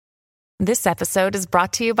This episode is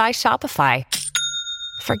brought to you by Shopify.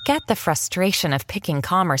 Forget the frustration of picking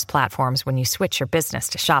commerce platforms when you switch your business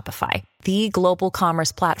to Shopify, the global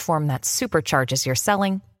commerce platform that supercharges your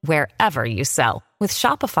selling wherever you sell. With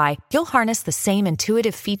Shopify, you'll harness the same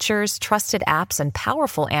intuitive features, trusted apps, and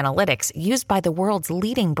powerful analytics used by the world's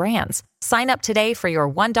leading brands. Sign up today for your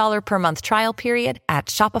 $1 per month trial period at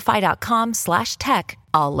shopify.com/tech,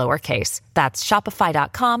 all lowercase. That's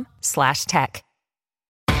shopify.com/tech.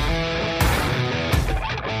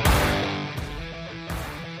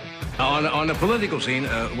 On the political scene,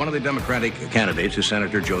 one of the Democratic candidates is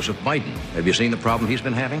Senator Joseph Biden. Have you seen the problem he's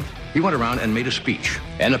been having? He went around and made a speech,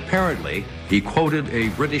 and apparently he quoted a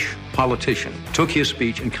British politician, took his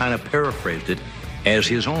speech and kind of paraphrased it as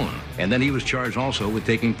his own. And then he was charged also with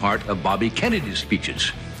taking part of Bobby Kennedy's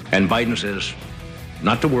speeches. And Biden says,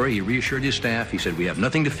 not to worry, he reassured his staff. He said, we have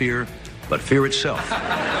nothing to fear but fear itself.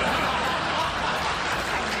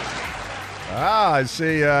 I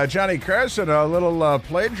see Johnny Carson, a little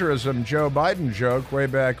plagiarism Joe Biden joke way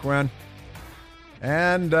back when.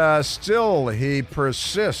 And still he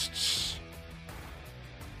persists.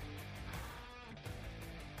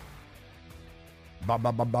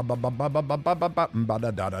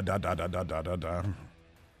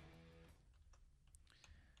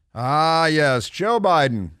 Ah, yes, Joe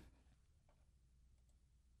Biden.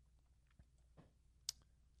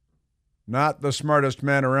 Not the smartest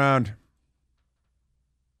man around.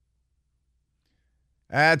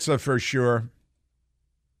 That's a for sure.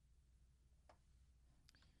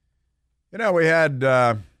 You know, we had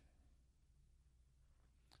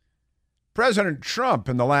President Trump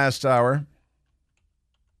in the last hour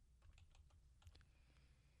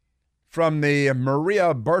from the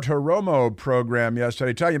Maria Bartiromo program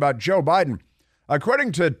yesterday, talking about Joe Biden.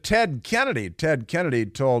 According to Ted Kennedy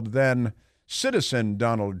told then citizen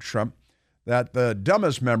Donald Trump that the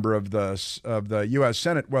dumbest member of the U.S.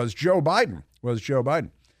 Senate was Joe Biden,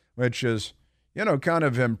 which is, you know, kind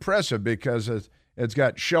of impressive because it's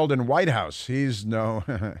got Sheldon Whitehouse. He's not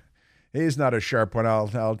a sharp one, I'll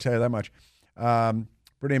tell you that much.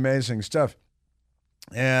 Pretty amazing stuff.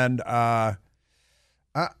 And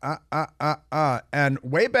and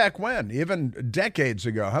way back when, even decades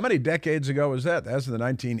ago, how many decades ago was that? That's in the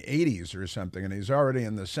 1980s or something, and he's already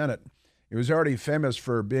in the Senate. He was already famous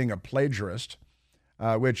for being a plagiarist,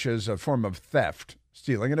 which is a form of theft,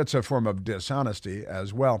 stealing, and it's a form of dishonesty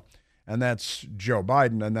as well. And that's Joe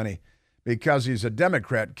Biden. And then he, because he's a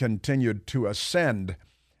Democrat, continued to ascend.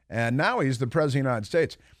 And now he's the president of the United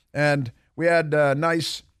States. And we had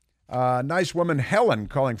nice woman Helen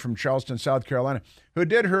calling from Charleston, South Carolina, who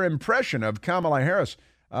did her impression of Kamala Harris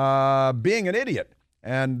being an idiot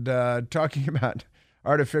and talking about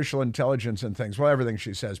artificial intelligence and things. Well, everything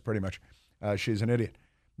she says, pretty much, she's an idiot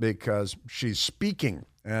because she's speaking.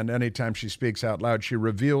 And anytime she speaks out loud, she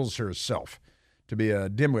reveals herself to be a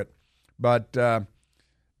dimwit. But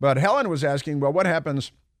Helen was asking, well, what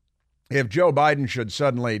happens if Joe Biden should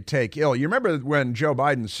suddenly take ill? You remember when Joe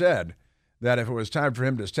Biden said that if it was time for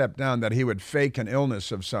him to step down, that he would fake an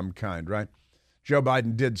illness of some kind, right? Joe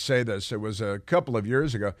Biden did say this. It was a couple of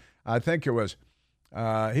years ago. I think it was,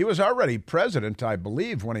 he was already president, I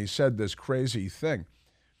believe, when he said this crazy thing,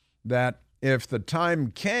 that if the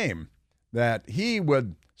time came that he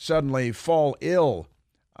would suddenly fall ill,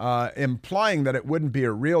 implying that it wouldn't be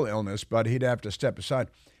a real illness, but he'd have to step aside.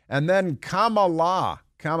 And then Kamala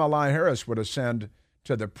Harris would ascend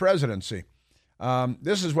to the presidency.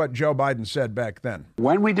 This is what Joe Biden said back then.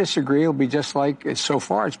 When we disagree, it'll be just like, so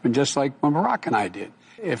far, it's been just like when Barack and I did.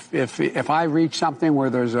 If I reach something where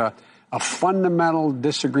there's a fundamental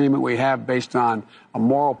disagreement we have based on a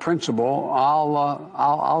moral principle, I'll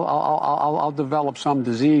develop some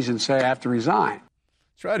disease and say I have to resign.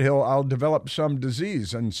 That's right, I'll develop some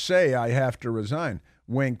disease and say I have to resign.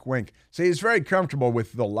 Wink, wink. See, he's very comfortable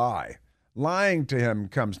with the lie. Lying to him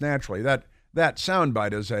comes naturally. That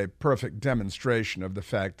soundbite is a perfect demonstration of the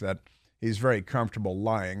fact that he's very comfortable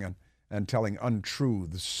lying and telling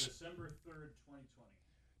untruths.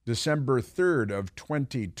 December 3rd of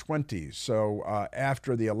 2020. So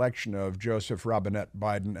after the election of Joseph Robinette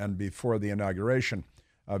Biden and before the inauguration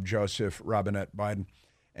of Joseph Robinette Biden.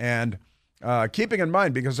 And keeping in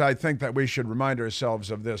mind, because I think that we should remind ourselves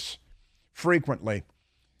of this frequently,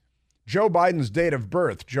 Joe Biden's date of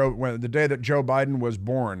birth, the day that Joe Biden was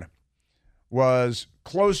born, was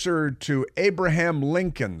closer to Abraham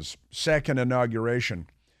Lincoln's second inauguration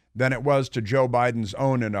than it was to Joe Biden's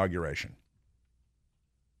own inauguration.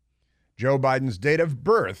 Joe Biden's date of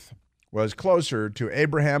birth was closer to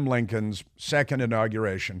Abraham Lincoln's second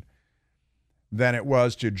inauguration than it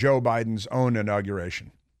was to Joe Biden's own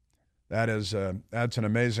inauguration. That's an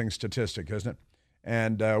amazing statistic, isn't it?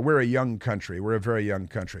 And we're a young country. We're a very young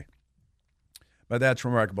country. But that's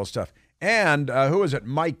remarkable stuff. And who was it?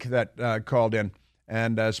 Mike that called in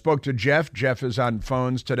and spoke to Jeff. Jeff is on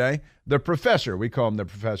phones today. The professor. We call him the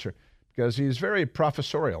professor because he's very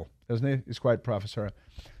professorial, isn't he? He's quite professorial.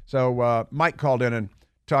 So Mike called in and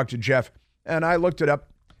talked to Jeff. And I looked it up.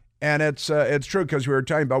 And it's true because we were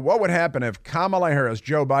talking about what would happen if Kamala Harris,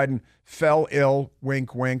 Joe Biden, fell ill,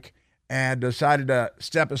 wink, wink, and decided to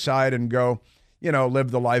step aside and go,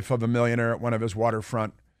 live the life of a millionaire at one of his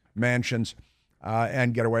waterfront mansions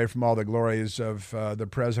and get away from all the glories of the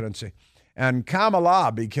presidency. And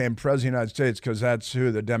Kamala became president of the United States because that's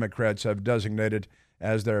who the Democrats have designated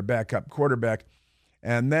as their backup quarterback.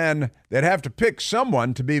 And then they'd have to pick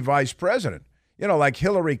someone to be vice president, like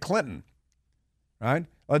Hillary Clinton, right?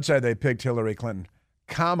 Let's say they picked Hillary Clinton.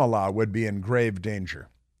 Kamala would be in grave danger.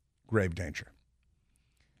 Grave danger.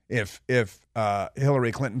 If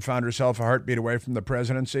Hillary Clinton found herself a heartbeat away from the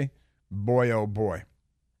presidency, boy, oh boy.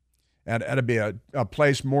 And that'd be a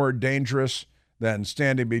place more dangerous than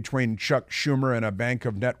standing between Chuck Schumer and a bank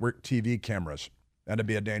of network TV cameras. That'd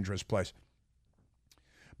be a dangerous place.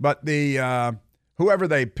 But the whoever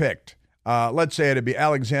they picked, let's say it'd be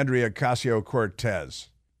Alexandria Ocasio-Cortez,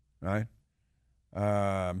 right?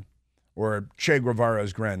 Or Che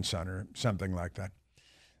Guevara's grandson or something like that.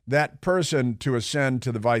 That person to ascend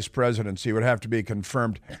to the vice presidency would have to be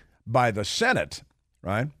confirmed by the Senate,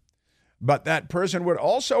 right? But that person would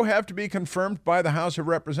also have to be confirmed by the House of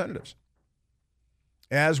Representatives,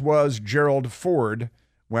 as was Gerald Ford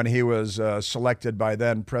when he was selected by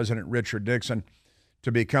then President Richard Nixon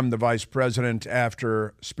to become the vice president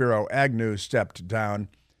after Spiro Agnew stepped down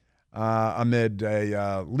amid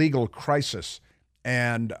a legal crisis.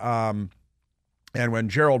 And when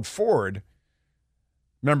Gerald Ford,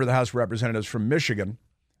 member of the House of Representatives from Michigan,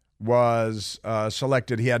 was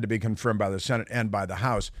selected, he had to be confirmed by the Senate and by the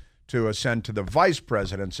House to ascend to the vice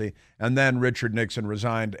presidency. And then Richard Nixon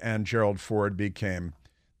resigned and Gerald Ford became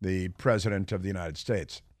the president of the United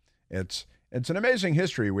States. It's an amazing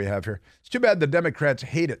history we have here. It's too bad the Democrats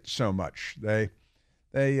hate it so much. They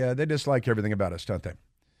dislike everything about us, don't they?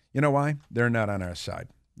 You know why? They're not on our side.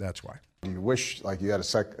 That's why. You wish like you had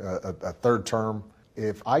a third term.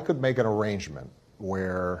 If I could make an arrangement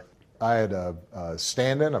where I had a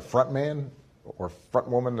stand-in, a front man or front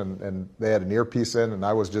woman, and they had an earpiece in, and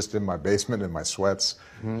I was just in my basement in my sweats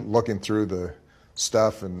looking through the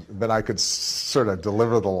stuff, and then I could sort of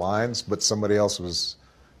deliver the lines, but somebody else was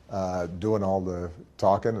doing all the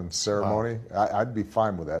talking and ceremony, I'd be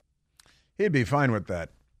fine with that. He'd be fine with that.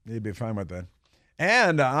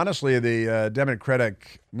 And honestly, the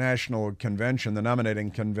Democratic National Convention, the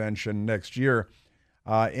nominating convention next year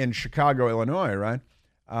in Chicago, Illinois, right?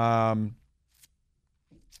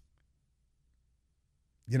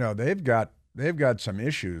 They've got some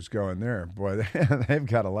issues going there. Boy, they've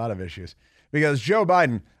got a lot of issues. Because Joe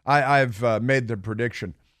Biden, I've made the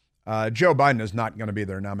prediction, Joe Biden is not going to be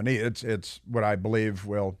their nominee. It's what I believe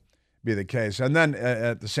will be the case. And then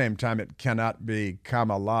at the same time, it cannot be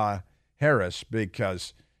Kamala Harris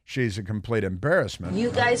because she's a complete embarrassment.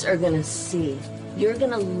 You guys are going to see. You're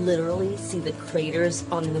going to literally see the craters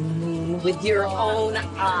on the moon with your own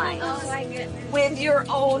eyes. Oh, my goodness. With your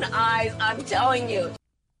own eyes, I'm telling you.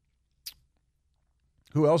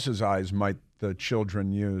 Who else's eyes might the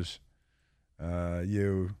children use?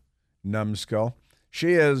 You numbskull.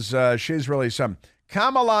 She's really some.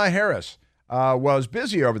 Kamala Harris was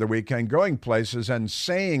busy over the weekend going places and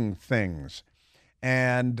saying things.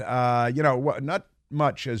 And, not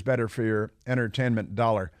much is better for your entertainment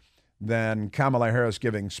dollar than Kamala Harris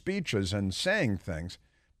giving speeches and saying things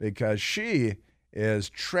because she is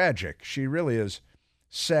tragic. She really is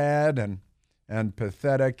sad and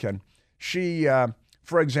pathetic. And she,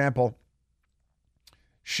 for example,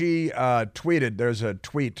 she tweeted, there's a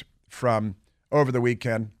tweet from over the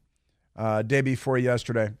weekend, day before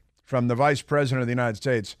yesterday, from the Vice President of the United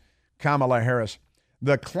States, Kamala Harris.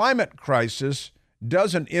 The climate crisis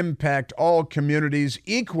doesn't impact all communities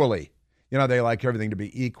equally. They like everything to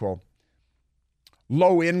be equal.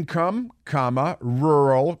 Low income,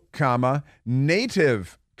 rural,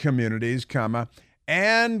 native communities,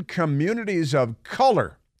 and communities of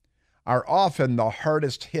color are often the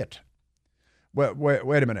hardest hit.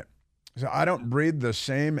 Wait a minute. So I don't breathe the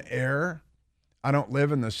same air. I don't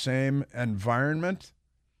live in the same environment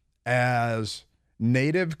as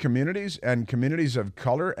native communities and communities of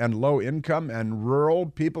color and low income and rural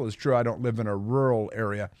people. It's true I don't live in a rural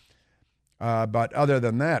area. But other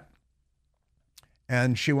than that,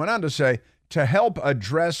 and she went on to say, to help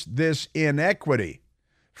address this inequity,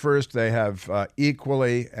 First, they have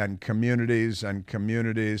equally and communities and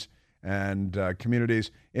communities and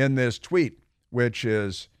communities. In this tweet, which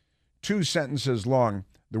is 2 sentences long,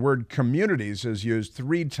 the word communities is used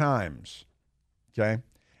 3 times, okay?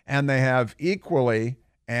 And they have equally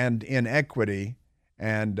and inequity,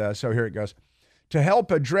 and so here it goes. To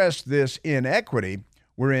help address this inequity,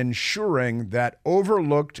 we're ensuring that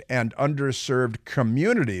overlooked and underserved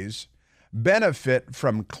communities benefit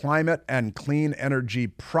from climate and clean energy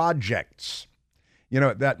projects. You know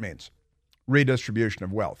what that means? Redistribution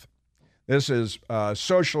of wealth. This is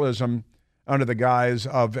socialism under the guise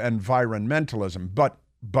of environmentalism.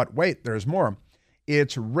 But wait, there's more.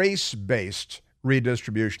 It's race-based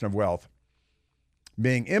redistribution of wealth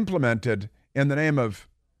being implemented in the name of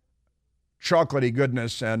chocolatey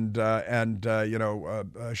goodness and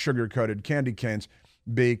sugar-coated candy canes,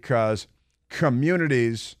 because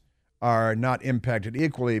communities are not impacted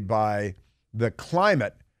equally by the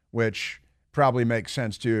climate, which probably makes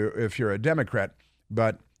sense to you if you're a Democrat,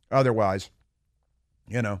 but otherwise,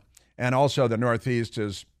 and also the Northeast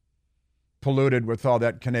is polluted with all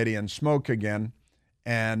that Canadian smoke again,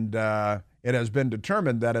 and it has been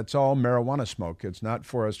determined that it's all marijuana smoke. It's not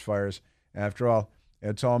forest fires. After all,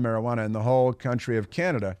 it's all marijuana, and the whole country of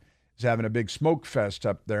Canada is having a big smoke fest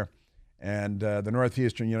up there, and the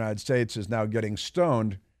northeastern United States is now getting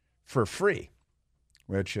stoned for free,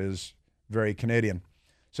 which is very Canadian.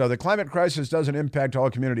 So the climate crisis doesn't impact all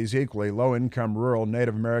communities equally. Low-income, rural,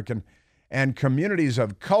 Native American, and communities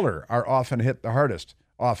of color are often hit the hardest,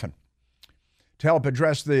 often. To help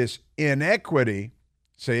address this inequity,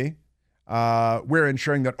 we're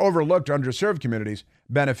ensuring that overlooked, underserved communities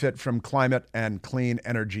benefit from climate and clean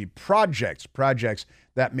energy projects. Projects,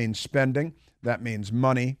 that means spending, that means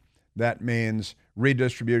money, that means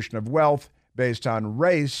redistribution of wealth based on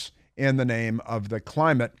race in the name of the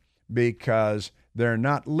climate, because they're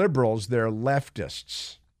not liberals, they're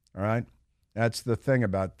leftists. All right? That's the thing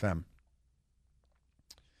about them.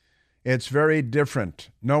 It's very different.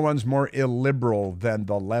 No one's more illiberal than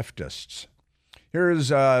the leftists. Here's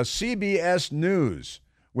CBS News,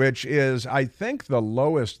 which is, I think, the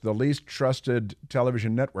least trusted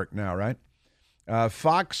television network now, right?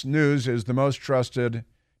 Fox News is the most trusted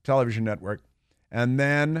television network. And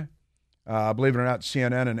then, believe it or not,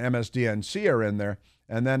 CNN and MSDNC are in there.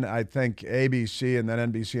 And then I think ABC and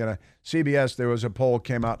then NBC and CBS, there was a poll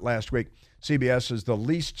came out last week. CBS is the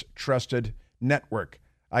least trusted network.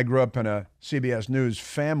 I grew up in a CBS News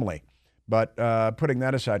family. But putting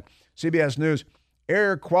that aside, CBS News,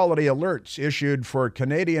 air quality alerts issued for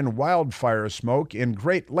Canadian wildfire smoke in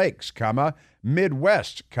Great Lakes,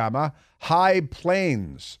 Midwest, High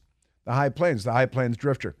Plains. The High Plains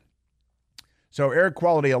drifter. So air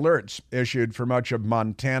quality alerts issued for much of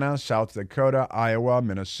Montana, South Dakota, Iowa,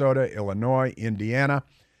 Minnesota, Illinois, Indiana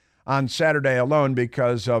on Saturday alone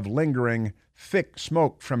because of lingering thick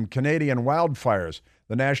smoke from Canadian wildfires,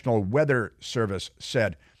 the National Weather Service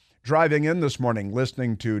said. Driving in this morning,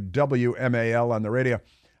 listening to WMAL on the radio,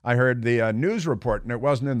 I heard the news report, and it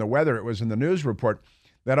wasn't in the weather, it was in the news report,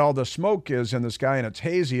 that all the smoke is in the sky and it's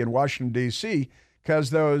hazy in Washington, D.C.,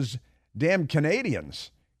 because those damn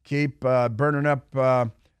Canadians keep burning up,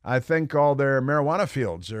 I think, all their marijuana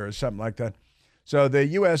fields or something like that. So the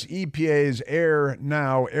U.S. EPA's Air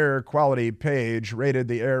Now air quality page rated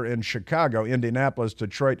the air in Chicago, Indianapolis,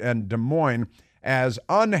 Detroit, and Des Moines as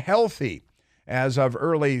unhealthy as of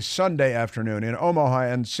early Sunday afternoon. In Omaha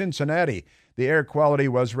and Cincinnati, the air quality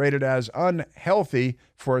was rated as unhealthy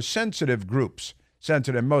for sensitive groups.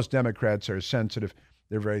 Sensitive, most Democrats are sensitive.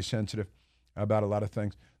 They're very sensitive about a lot of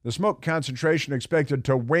things. The smoke concentration expected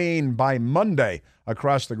to wane by Monday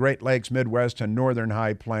across the Great Lakes, Midwest, and northern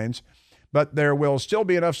High Plains. But there will still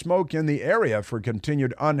be enough smoke in the area for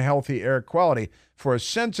continued unhealthy air quality for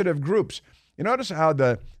sensitive groups. You notice how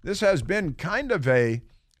this has been kind of a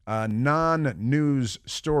non-news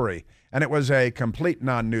story. And it was a complete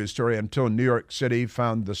non-news story until New York City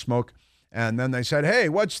found the smoke. And then they said, hey,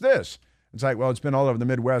 what's this? It's like, well, it's been all over the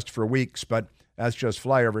Midwest for weeks, but that's just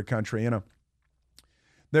flyover country,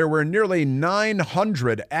 There were nearly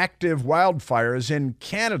 900 active wildfires in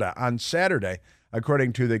Canada on Saturday,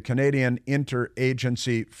 according to the Canadian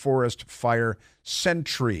Interagency Forest Fire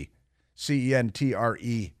Centre,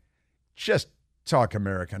 CENTRE. Just talk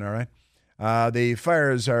American, all right? The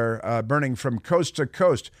fires are burning from coast to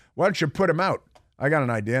coast. Why don't you put them out? I got an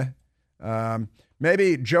idea.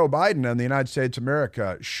 Maybe Joe Biden and the United States of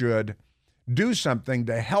America should do something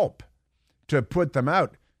to help to put them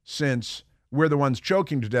out, since we're the ones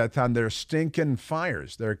choking to death on their stinking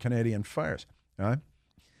fires, their Canadian fires. All right?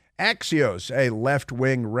 Axios, a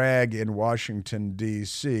left-wing rag in Washington,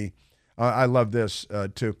 D.C., I love this,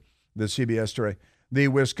 too, the CBS story. The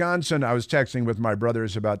Wisconsin, I was texting with my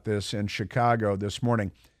brothers about this in Chicago this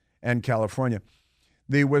morning and California.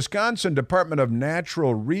 The Wisconsin Department of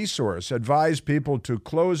Natural Resource advised people to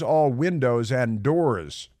close all windows and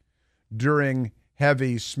doors during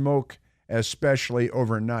heavy smoke, especially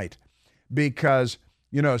overnight, because,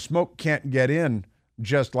 smoke can't get in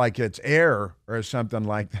just like it's air or something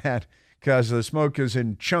like that, because the smoke is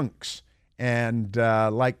in chunks and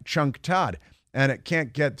like chunk Todd, and it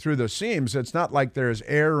can't get through the seams. It's not like there's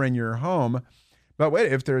air in your home. But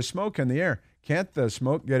wait, if there's smoke in the air, can't the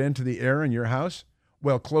smoke get into the air in your house?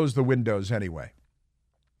 Well, close the windows anyway.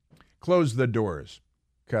 Close the doors,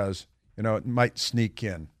 because, it might sneak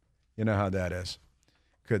in. You know how that is.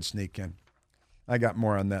 Could sneak in. I got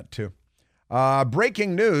more on that, too.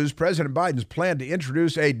 Breaking news, President Biden's plan to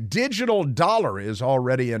introduce a digital dollar is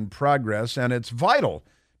already in progress, and it's vital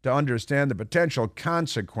to understand the potential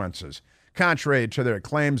consequences. Contrary to their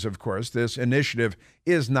claims, of course, this initiative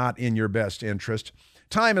is not in your best interest.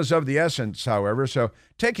 Time is of the essence, however, so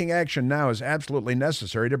taking action now is absolutely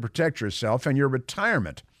necessary to protect yourself and your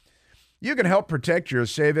retirement. You can help protect your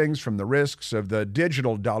savings from the risks of the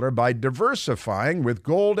digital dollar by diversifying with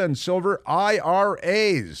gold and silver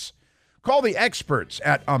IRAs. Call the experts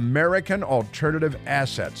at American Alternative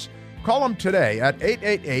Assets. Call them today at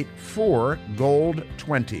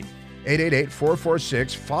 888-4GOLD20,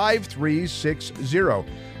 888-446-5360.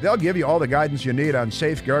 They'll give you all the guidance you need on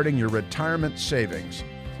safeguarding your retirement savings.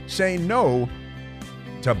 Say no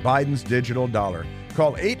to Biden's digital dollar.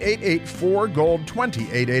 Call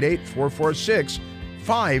 888-4GOLD20,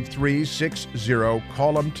 888-446-5360.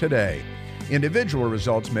 Call them today. Individual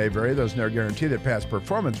results may vary. There's no guarantee that past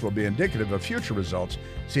performance will be indicative of future results.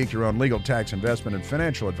 Seek your own legal, tax, investment, and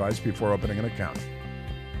financial advice before opening an account.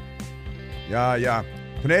 Yeah.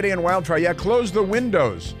 Canadian wildfire. Close the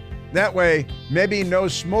windows. That way, maybe no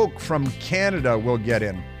smoke from Canada will get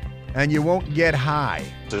in, and you won't get high.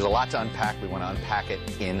 There's a lot to unpack. We want to unpack it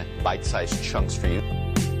in bite-sized chunks for you.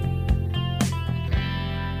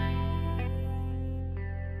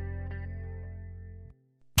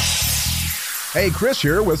 Hey, Chris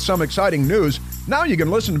here with some exciting news. Now you can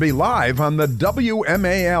listen to me live on the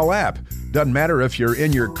WMAL app. Doesn't matter if you're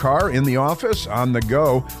in your car, in the office, on the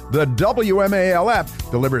go. The WMAL app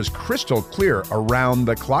delivers crystal clear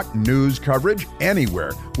around-the-clock news coverage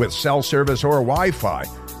anywhere with cell service or Wi-Fi.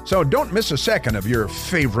 So don't miss a second of your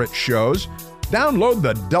favorite shows. Download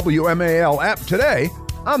the WMAL app today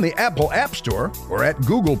on the Apple App Store or at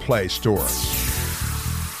Google Play Store.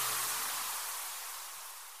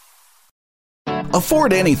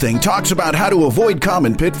 Afford Anything talks about how to avoid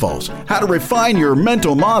common pitfalls, how to refine your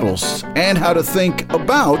mental models, and how to think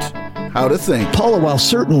about how to think. Paula, while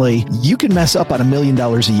certainly you can mess up on $1 million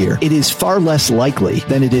a year, it is far less likely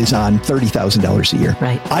than it is on $30,000 a year.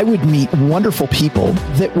 Right. I would meet wonderful people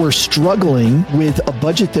that were struggling with a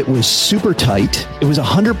budget that was super tight. It was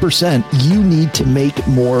 100% you need to make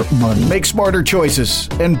more money. Make smarter choices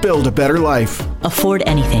and build a better life. Afford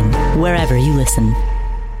Anything, wherever you listen.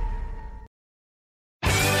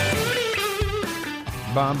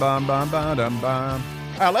 Bum, bum, bum, bum, dum, bum.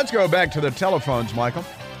 Let's go back to the telephones, Michael.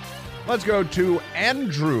 Let's go to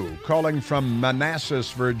Andrew calling from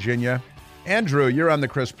Manassas, Virginia. Andrew, you're on the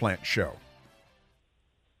Chris Plant Show.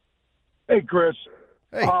 Hey, Chris.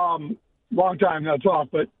 Hey. Long time no talk,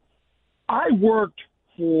 but I worked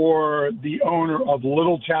for the owner of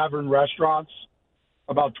Little Tavern Restaurants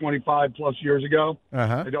about 25 plus years ago.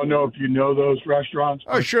 Uh-huh. I don't know if you know those restaurants.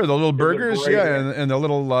 Oh, sure. The little burgers. Yeah. And the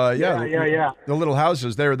little, Yeah. The little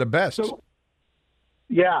houses. They're the best. So,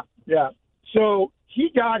 yeah. So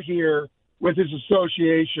he got here with his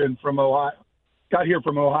association from Ohio,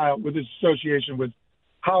 with his association with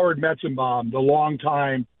Howard Metzenbaum, the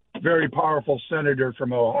longtime, very powerful senator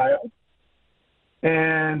from Ohio.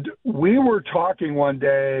 And we were talking one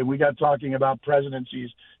day, we got talking about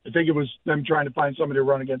presidencies. I think it was them trying to find somebody to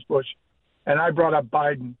run against Bush. And I brought up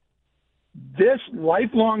Biden. This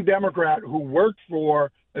lifelong Democrat who worked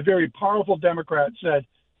for a very powerful Democrat said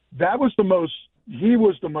he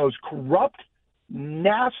was the most corrupt,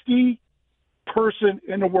 nasty person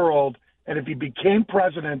in the world. And if he became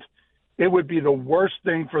president, it would be the worst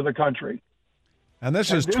thing for the country. And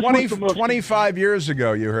this is 25 years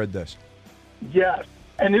ago you heard this. Yes.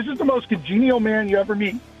 And this is the most congenial man you ever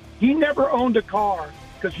meet. He never owned a car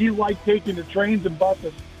because he liked taking the trains and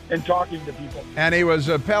buses and talking to people. And he was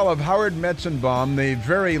a pal of Howard Metzenbaum, the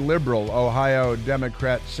very liberal Ohio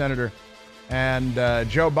Democrat senator, and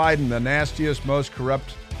Joe Biden, the nastiest, most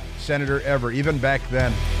corrupt senator ever, even back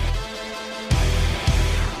then.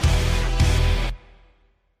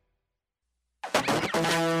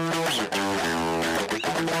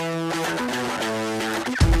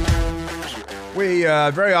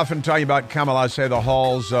 very often talking about Kamala, say the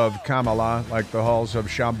halls of Kamala, like the halls of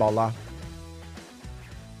Shambhala.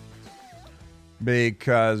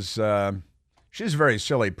 Because she's a very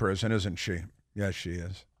silly person, isn't she? Yes, she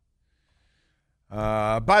is.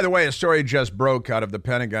 By the way, a story just broke out of the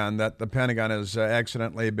Pentagon that the Pentagon has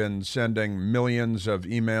accidentally been sending millions of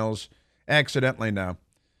emails, accidentally now,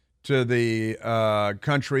 to the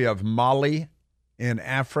country of Mali in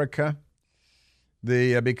Africa,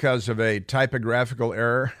 because of a typographical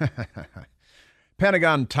error.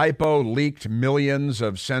 Pentagon typo leaked millions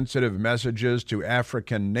of sensitive messages to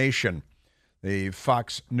African nation. The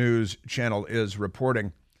Fox News channel is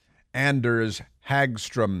reporting. Anders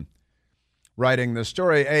Hagstrom writing the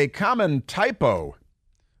story. A common typo,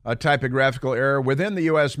 a typographical error within the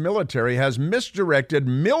U.S. military, has misdirected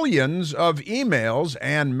millions of emails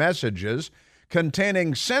and messages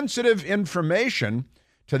containing sensitive information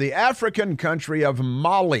to the African country of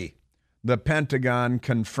Mali, the Pentagon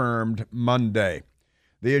confirmed Monday.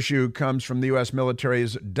 The issue comes from the U.S.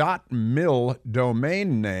 military's .mil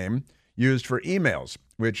domain name used for emails,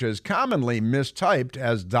 which is commonly mistyped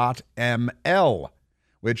as .ml,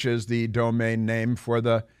 which is the domain name for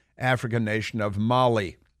the African nation of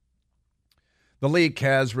Mali. The leak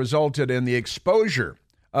has resulted in the exposure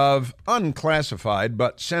of unclassified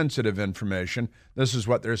but sensitive information. This is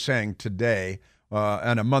what they're saying today.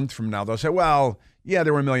 And a month from now, they'll say, well, yeah,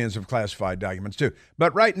 there were millions of classified documents too.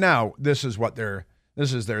 But right now, this is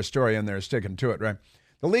their story, and they're sticking to it, right?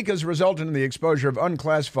 The leak has resulted in the exposure of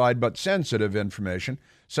unclassified but sensitive information,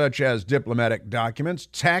 such as diplomatic documents,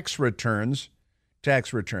 tax returns.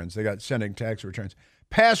 They got sending tax returns.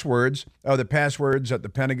 Passwords. Oh, the passwords at the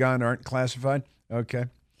Pentagon aren't classified? Okay.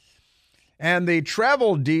 And the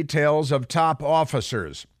travel details of top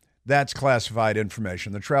officers. That's classified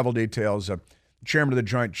information. The travel details of chairman of the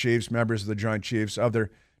Joint Chiefs, members of the Joint Chiefs,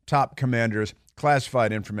 other top commanders,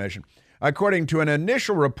 classified information. According to an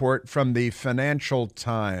initial report from the Financial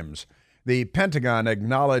Times, the Pentagon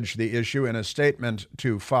acknowledged the issue in a statement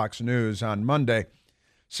to Fox News on Monday,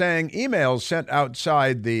 saying emails sent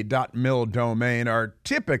outside the .mil domain are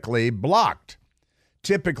typically blocked,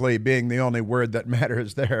 typically being the only word that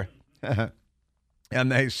matters there.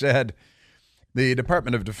 And they said the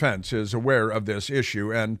Department of Defense is aware of this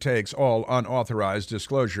issue and takes all unauthorized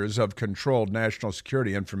disclosures of controlled national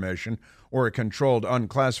security information or controlled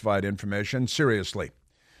unclassified information seriously.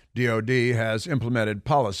 DoD has implemented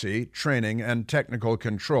policy, training, and technical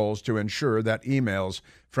controls to ensure that emails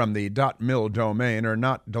from the .mil domain are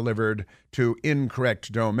not delivered to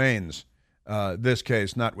incorrect domains, this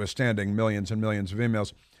case notwithstanding millions and millions of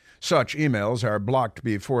emails. Such emails are blocked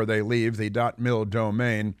before they leave the .mil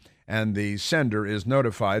domain, and the sender is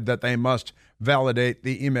notified that they must validate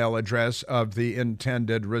the email address of the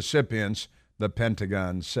intended recipients, the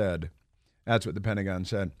Pentagon said. That's what the Pentagon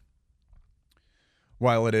said.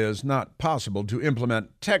 While it is not possible to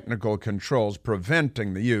implement technical controls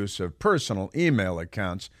preventing the use of personal email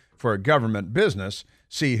accounts for government business,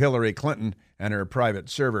 see Hillary Clinton and her private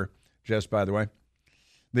server, just by the way,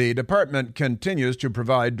 the department continues to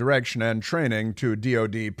provide direction and training to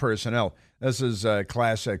DoD personnel. This is a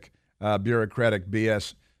classic bureaucratic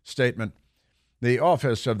BS statement. The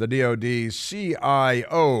office of the DoD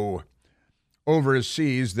CIO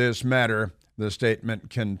oversees this matter, the statement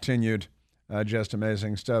continued. Just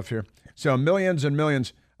amazing stuff here. So millions and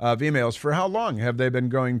millions of emails. For how long have they been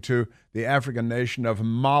going to the African nation of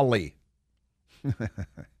Mali?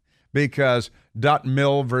 Because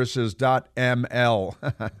 .mil versus .ml.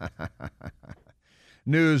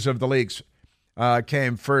 News of the leaks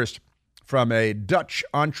came first from a Dutch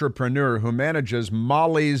entrepreneur who manages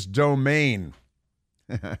Mali's domain,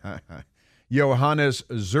 Johannes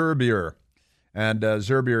Zerbier. And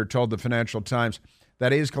Zerbier told the Financial Times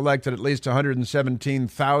that he's collected at least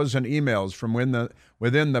 117,000 emails from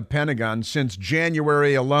within the Pentagon since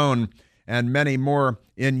January alone, and many more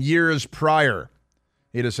in years prior.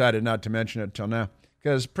 He decided not to mention it till now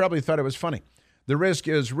because probably thought it was funny. The risk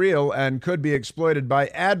is real and could be exploited by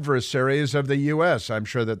adversaries of the U.S. I'm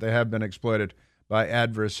sure that they have been exploited by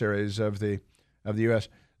adversaries of the U.S.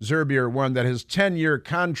 Zerbier warned that his 10-year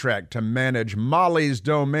contract to manage Mali's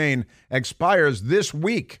domain expires this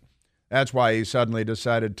week. That's why he suddenly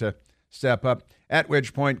decided to step up, at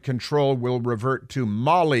which point control will revert to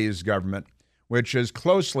Mali's government, which is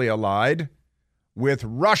closely allied with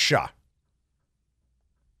Russia,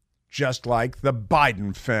 just like the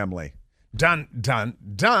Biden family. Dun, dun,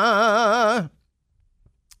 dun.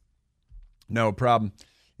 No problem.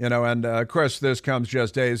 And of course, this comes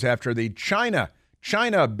just days after the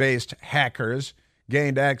China-based hackers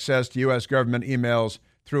gained access to U.S. government emails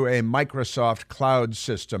through a Microsoft cloud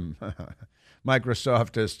system.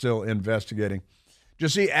 Microsoft is still investigating. Did you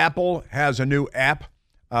see Apple has a new app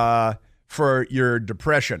for your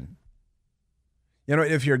depression? You know,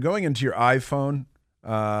 if you're going into your iPhone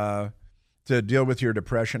to deal with your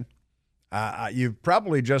depression, you've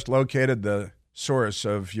probably just located the source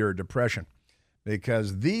of your depression,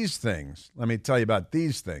 because these things, let me tell you about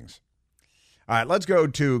these things. All right, let's go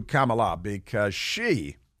to Kamala, because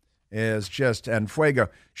she is just en fuego.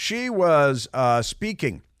 She was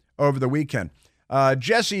speaking over the weekend.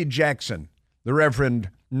 Jesse Jackson, the Reverend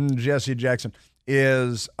Jesse Jackson,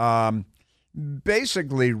 is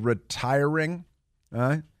basically retiring,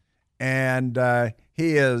 and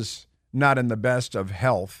he is not in the best of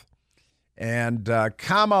health. And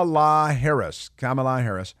Kamala Harris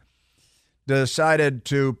decided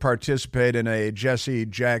to participate in a Jesse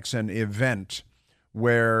Jackson event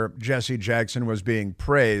where Jesse Jackson was being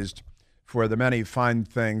praised for the many fine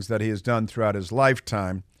things that he has done throughout his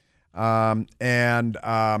lifetime. He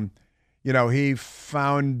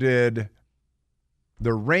founded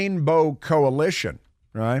the Rainbow Coalition,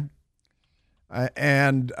 right?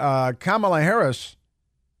 And Kamala Harris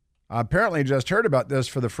apparently just heard about this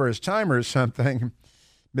for the first time or something,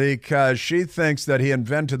 because she thinks that he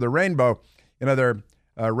invented the rainbow. You know, the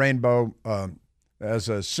rainbow as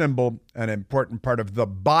a symbol, an important part of the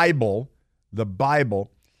Bible.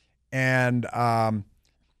 And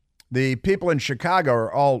the people in Chicago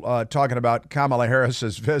are all talking about Kamala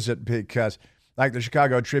Harris's visit, because, like the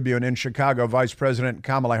Chicago Tribune, in Chicago, Vice President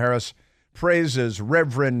Kamala Harris praises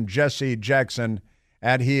Reverend Jesse Jackson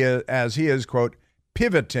as he is, quote,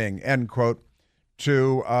 pivoting, end quote,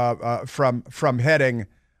 to from heading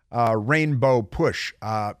Rainbow Push,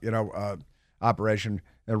 Operation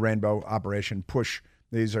Rainbow Operation Push.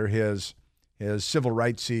 These are his civil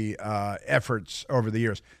rightsy efforts over the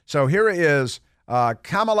years. So here is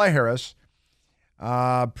Kamala Harris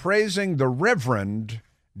praising the Reverend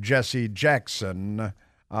Jesse Jackson.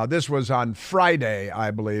 This was on Friday,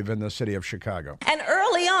 I believe, in the city of Chicago. And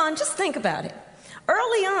early on, just think about it.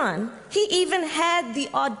 Early on, he even had the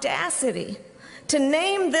audacity to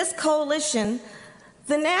name this coalition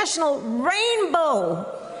the National Rainbow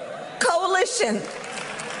Coalition.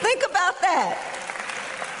 Think about that.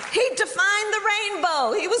 He defined the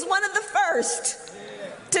rainbow. He was one of the first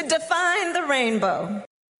to define the rainbow.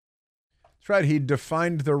 That's right. He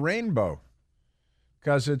defined the rainbow,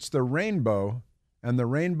 because it's the rainbow and the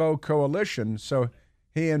Rainbow Coalition. So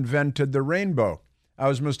he invented the rainbow. I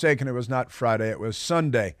was mistaken. It was not Friday. It was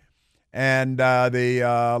Sunday. And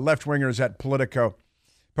the left-wingers at Politico,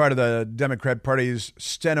 part of the Democrat Party's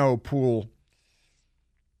steno pool,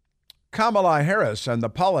 Kamala Harris and the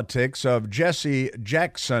politics of Jesse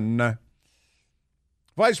Jackson.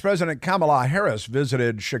 Vice President Kamala Harris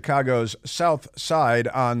visited Chicago's South Side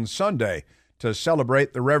on Sunday to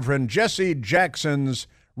celebrate the Reverend Jesse Jackson's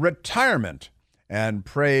retirement and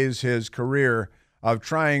praise his career of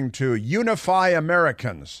trying to unify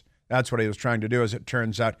Americans. That's what he was trying to do, as it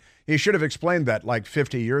turns out. He should have explained that like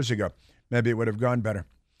 50 years ago. Maybe it would have gone better.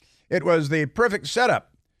 It was the perfect setup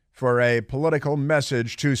for a political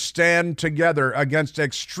message to stand together against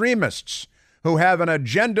extremists who have an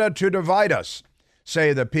agenda to divide us,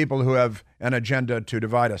 say the people who have an agenda to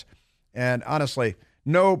divide us. And honestly,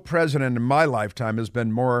 no president in my lifetime has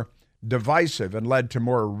been more divisive and led to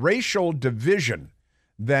more racial division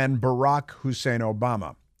than Barack Hussein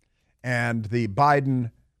Obama and the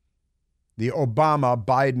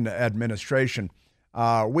Obama-Biden administration.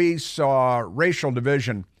 We saw racial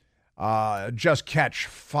division just catch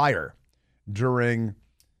fire during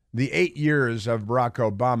the 8 years of Barack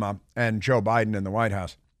Obama and Joe Biden in the White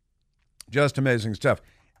House. Just amazing stuff.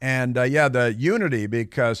 And the unity,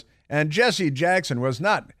 and Jesse Jackson was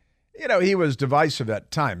not, he was divisive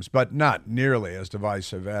at times, but not nearly as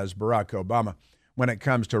divisive as Barack Obama when it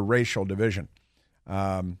comes to racial division.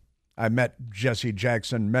 I met Jesse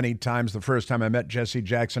Jackson many times. The first time I met Jesse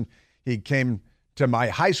Jackson, he came to my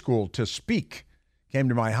high school to speak. And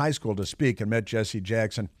met Jesse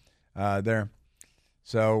Jackson there.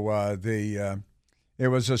 So it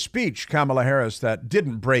was a speech, Kamala Harris, that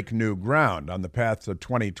didn't break new ground on the path to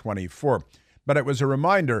 2024. But it was a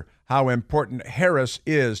reminder how important Harris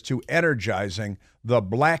is to energizing the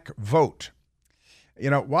black vote.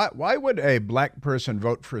 Why would a black person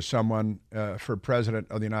vote for someone for president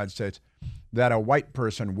of the United States that a white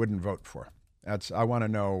person wouldn't vote for? I want to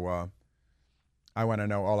know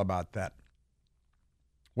all about that.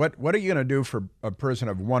 What are you going to do for a person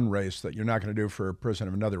of one race that you're not going to do for a person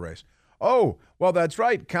of another race? Oh, well, that's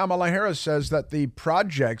right. Kamala Harris says that the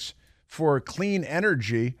projects for clean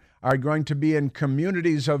energy are going to be in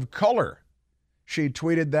communities of color. She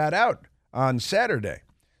tweeted that out on Saturday.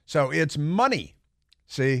 So it's money.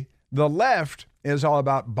 See, the left is all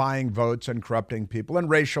about buying votes and corrupting people and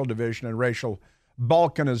racial division and racial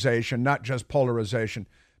balkanization, not just polarization,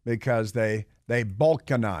 because they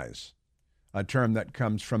balkanize, a term that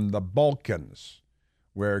comes from the Balkans,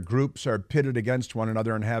 where groups are pitted against one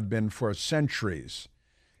another and have been for centuries.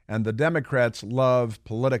 And the Democrats love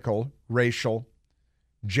political, racial,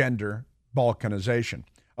 gender balkanization.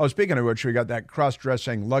 Oh, speaking of which, we got that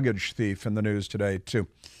cross-dressing luggage thief in the news today, too.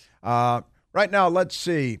 Right now, let's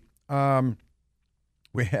see.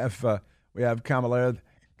 We have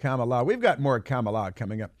Kamala. We've got more Kamala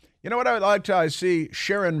coming up. You know what I would like to see?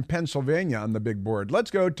 Sharon, Pennsylvania on the big board.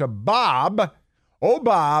 Let's go to Bob. Oh,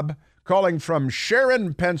 Bob, calling from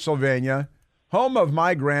Sharon, Pennsylvania, home of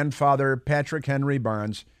my grandfather, Patrick Henry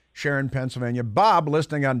Barnes, Sharon, Pennsylvania. Bob,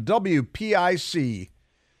 listening on WPIC.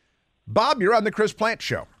 Bob, you're on the Chris Plant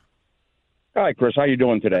Show. Hi, Chris. How you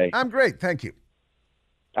doing today? I'm great, thank you.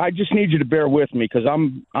 I just need you to bear with me because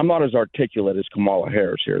I'm not as articulate as Kamala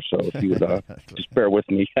Harris here. So if you would just bear with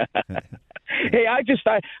me. Hey, I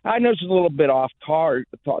know this is a little bit off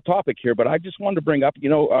topic here, but I just wanted to bring up,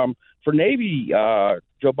 for Navy, Joe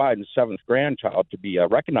Biden's seventh grandchild to be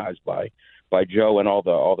recognized by Joe and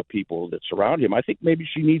all the people that surround him. I think maybe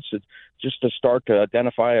she needs to start to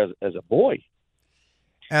identify as a boy.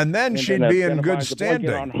 And then she'd be in good standing.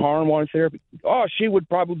 On hormone therapy. Oh, she would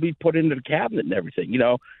probably be put into the cabinet and everything.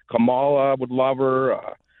 Kamala would love her.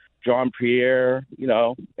 John Pierre.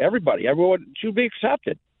 Everyone. She would be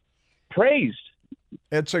accepted, praised.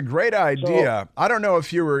 It's a great idea. I don't know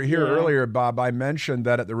if you were here earlier, Bob. I mentioned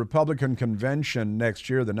that at the Republican convention next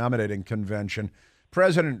year, the nominating convention,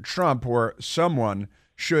 President Trump or someone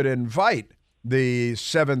should invite the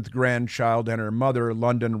seventh grandchild and her mother,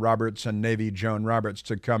 London Roberts and Navy Joan Roberts,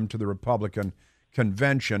 to come to the Republican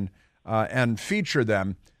convention and feature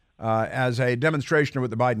them as a demonstration of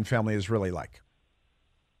what the Biden family is really like.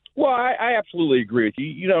 Well, I absolutely agree with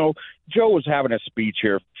you. Joe was having a speech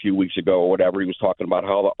here a few weeks ago or whatever. He was talking about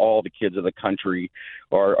how all the kids of the country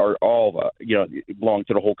are all, belong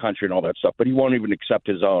to the whole country and all that stuff, but he won't even accept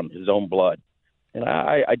his own blood. And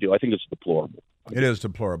I do. I think it's deplorable. It is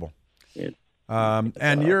deplorable.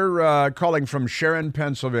 And you're calling from Sharon,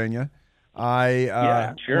 Pennsylvania.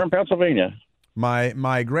 Sharon, Pennsylvania.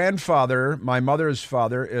 My grandfather, my mother's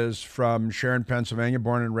father, is from Sharon, Pennsylvania,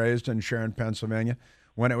 born and raised in Sharon, Pennsylvania,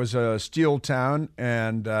 when it was a steel town,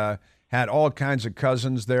 and had all kinds of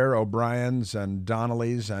cousins there, O'Briens and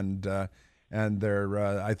Donnellys, and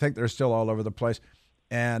they're I think they're still all over the place.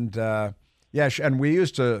 And and we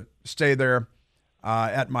used to stay there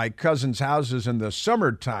at my cousins' houses in the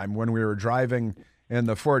summertime when we were driving in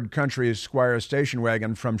the Ford Country Squire station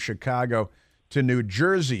wagon from Chicago to New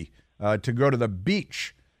Jersey to go to the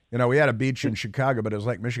beach. We had a beach in Chicago, but it was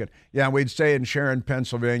Lake Michigan. Yeah, we'd stay in Sharon,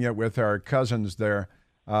 Pennsylvania with our cousins there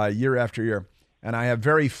year after year. And I have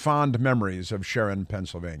very fond memories of Sharon,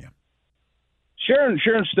 Pennsylvania. Sharon's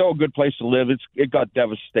still a good place to live. It got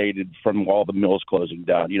devastated from all the mills closing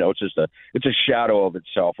down. It's a shadow of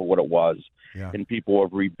itself of what it was. Yeah. And people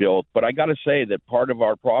have rebuilt. But I got to say that part of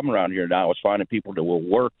our problem around here now is finding people that will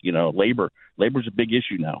work. Labor's a big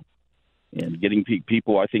issue now. And getting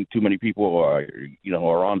people, I think too many people are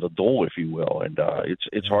on the dole, if you will. And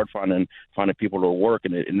it's hard finding people to work.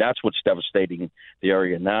 And that's what's devastating the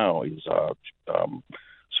area now is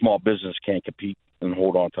small business can't compete and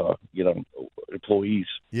hold on to, employees.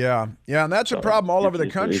 Yeah. And that's a problem all over the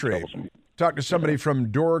country. Talked to somebody from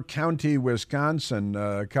Door County, Wisconsin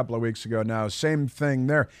a couple of weeks ago now. Same thing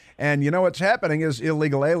there. And what's happening is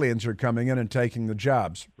illegal aliens are coming in and taking the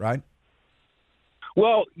jobs, right?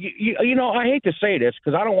 Well, I hate to say this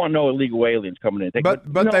because I don't want no illegal aliens coming in.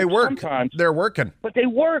 But they work. They're working. But they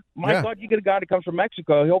work. My God, you get a guy that comes from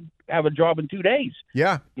Mexico, he'll have a job in 2 days.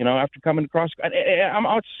 Yeah. After coming across. I'm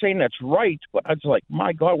not saying that's right, but I was like,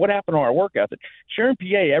 my God, what happened to our work ethic? Sharon,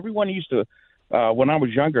 PA, everyone used to, when I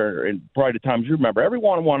was younger, and probably the times you remember,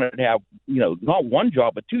 everyone wanted to have, not one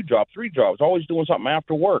job, but 2 jobs, 3 jobs, always doing something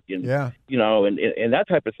after work. And, and that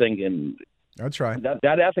type of thing. And that's right.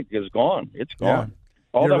 That ethic is gone. It's gone. Yeah.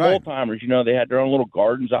 All the old timers, they had their own little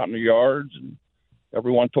gardens out in their yards, and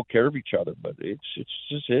everyone took care of each other. But it's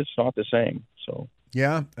not the same. So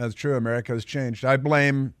yeah, that's true. America has changed. I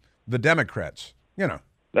blame the Democrats.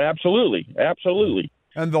 Absolutely.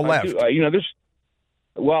 And the left.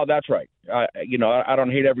 Well, that's right. I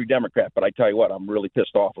don't hate every Democrat, but I tell you what, I'm really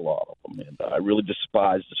pissed off a lot of them, and I really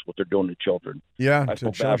despise what they're doing to children. Yeah, I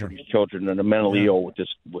feel bad for these children that are mentally ill with this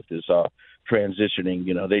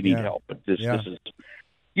transitioning. They need help, but this is.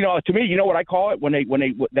 To me, what I call it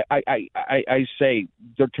I say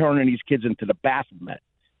they're turning these kids into the Baphomet.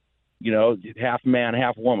 half man,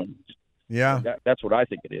 half woman. Yeah. That's what I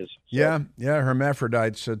think it is. So. Yeah,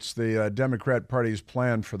 hermaphrodites. It's the Democrat Party's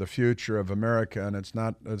plan for the future of America, and it's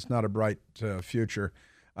not a bright future.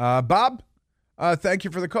 Bob, thank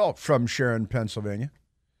you for the call from Sharon, Pennsylvania.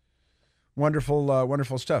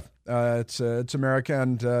 Wonderful stuff. It's America,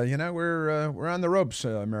 and we're on the ropes.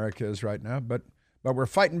 America is right now, but we're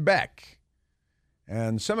fighting back,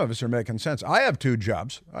 and some of us are making sense. I have two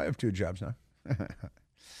jobs now.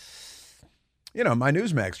 My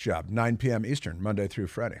Newsmax job, 9 p.m. Eastern, Monday through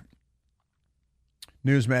Friday.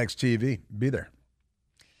 Newsmax TV, be there.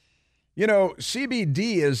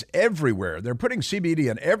 CBD is everywhere. They're putting CBD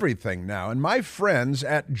in everything now. And my friends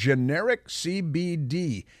at Generic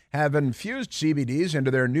CBD have infused CBDs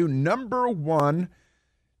into their new #1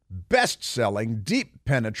 best-selling,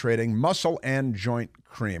 deep-penetrating muscle and joint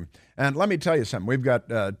cream. And let me tell you something. We've got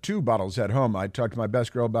 2 bottles at home. I talked to my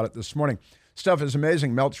best girl about it this morning. Stuff is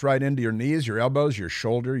amazing. Melts right into your knees, your elbows, your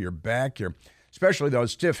shoulder, your back, especially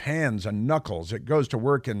those stiff hands and knuckles. It goes to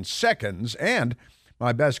work in seconds. And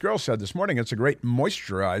my best girl said this morning it's a great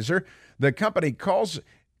moisturizer. The company calls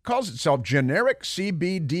itself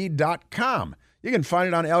GenericCBD.com. You can find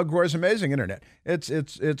it on Al Gore's amazing internet.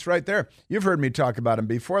 It's right there. You've heard me talk about them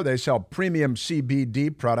before. They sell premium CBD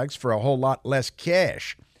products for a whole lot less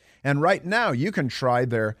cash. And right now you can try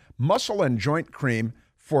their muscle and joint cream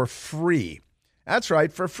for free. That's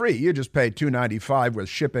right, for free. You just pay $2.95 with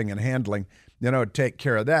shipping and handling. Take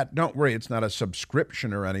care of that. Don't worry, it's not a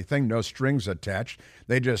subscription or anything. No strings attached.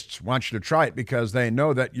 They just want you to try it because they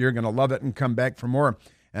know that you're going to love it and come back for more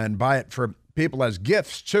and buy it for people as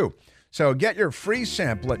gifts too. So get your free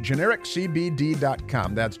sample at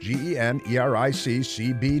GenericCBD.com. That's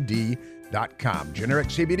GenericCBD.com.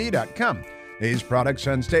 GenericCBD.com. These products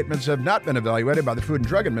and statements have not been evaluated by the Food and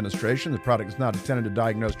Drug Administration. The product is not intended to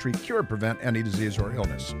diagnose, treat, cure, prevent any disease or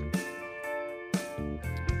illness.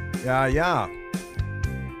 Yeah,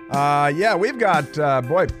 we've got,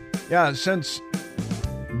 since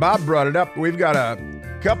Bob brought it up, we've got a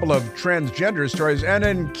couple of transgender stories. And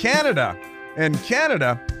in Canada,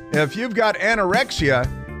 if you've got anorexia,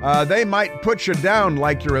 they might put you down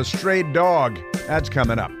like you're a stray dog. That's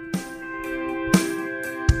coming up.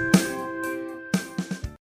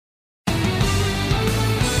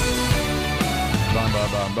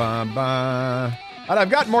 And I've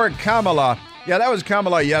got more Kamala. Yeah, that was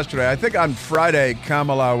Kamala yesterday. I think on Friday,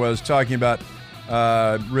 Kamala was talking about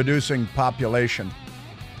reducing population.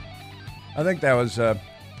 I think that was,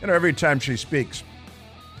 every time she speaks.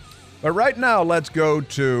 But right now, let's go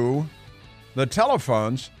to the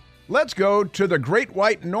telephones. Let's go to the Great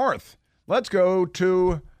White North. Let's go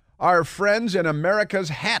to our friends in America's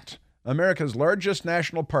Hat, America's largest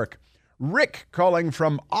national park. Rick calling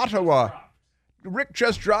from Ottawa. Rick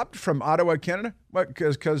just dropped from Ottawa, Canada. What?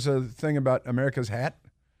 Because of the thing about America's Hat?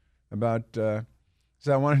 So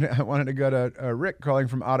I wanted to go to Rick calling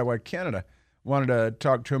from Ottawa, Canada. Wanted to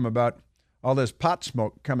talk to him about all this pot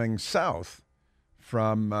smoke coming south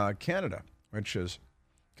from Canada, which is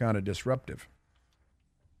kind of disruptive.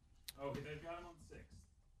 Okay, they've got him on the 6th.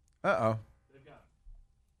 Uh-oh. They've got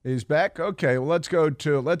him. He's back? Okay, well, let's go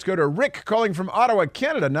to Rick calling from Ottawa,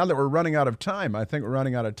 Canada, now that we're running out of time. I think we're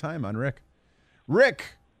running out of time on Rick.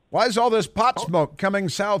 Rick, why is all this pot smoke coming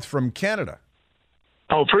south from Canada?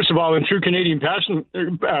 Oh, first of all, in true Canadian fashion,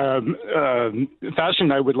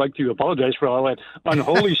 I would like to apologize for all that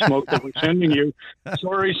unholy smoke that we're sending you.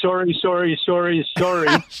 Sorry. Sorry.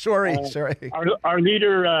 Our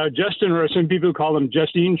leader, Justin, or some people call him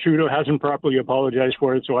Justine Trudeau, hasn't properly apologized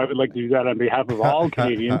for it, so I would like to do that on behalf of all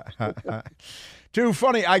Canadians. Too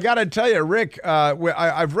funny. I got to tell you, Rick,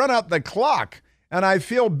 I've run out the clock, and I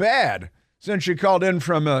feel bad since you called in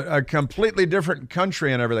from a completely different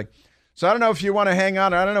country and everything. So I don't know if you want to hang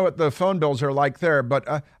on. I don't know what the phone bills are like there, but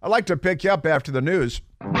I'd like to pick you up after the news.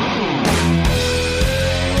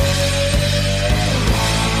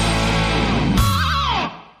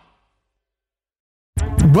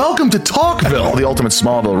 Welcome to Talkville, the ultimate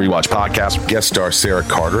Smallville rewatch podcast. Guest star Sarah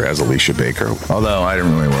Carter as Alicia Baker, although I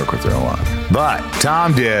didn't really work with her a lot. But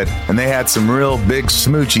Tom did, and they had some real big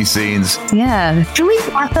smoochy scenes. Yeah. Can we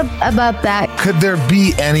talk about that? Could there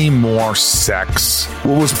be any more sex?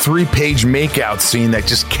 What was a 3-page makeout scene that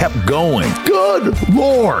just kept going? Good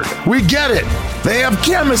Lord, we get it. They have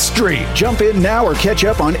chemistry. Jump in now or catch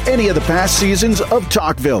up on any of the past seasons of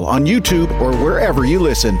Talkville on YouTube or wherever you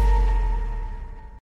listen.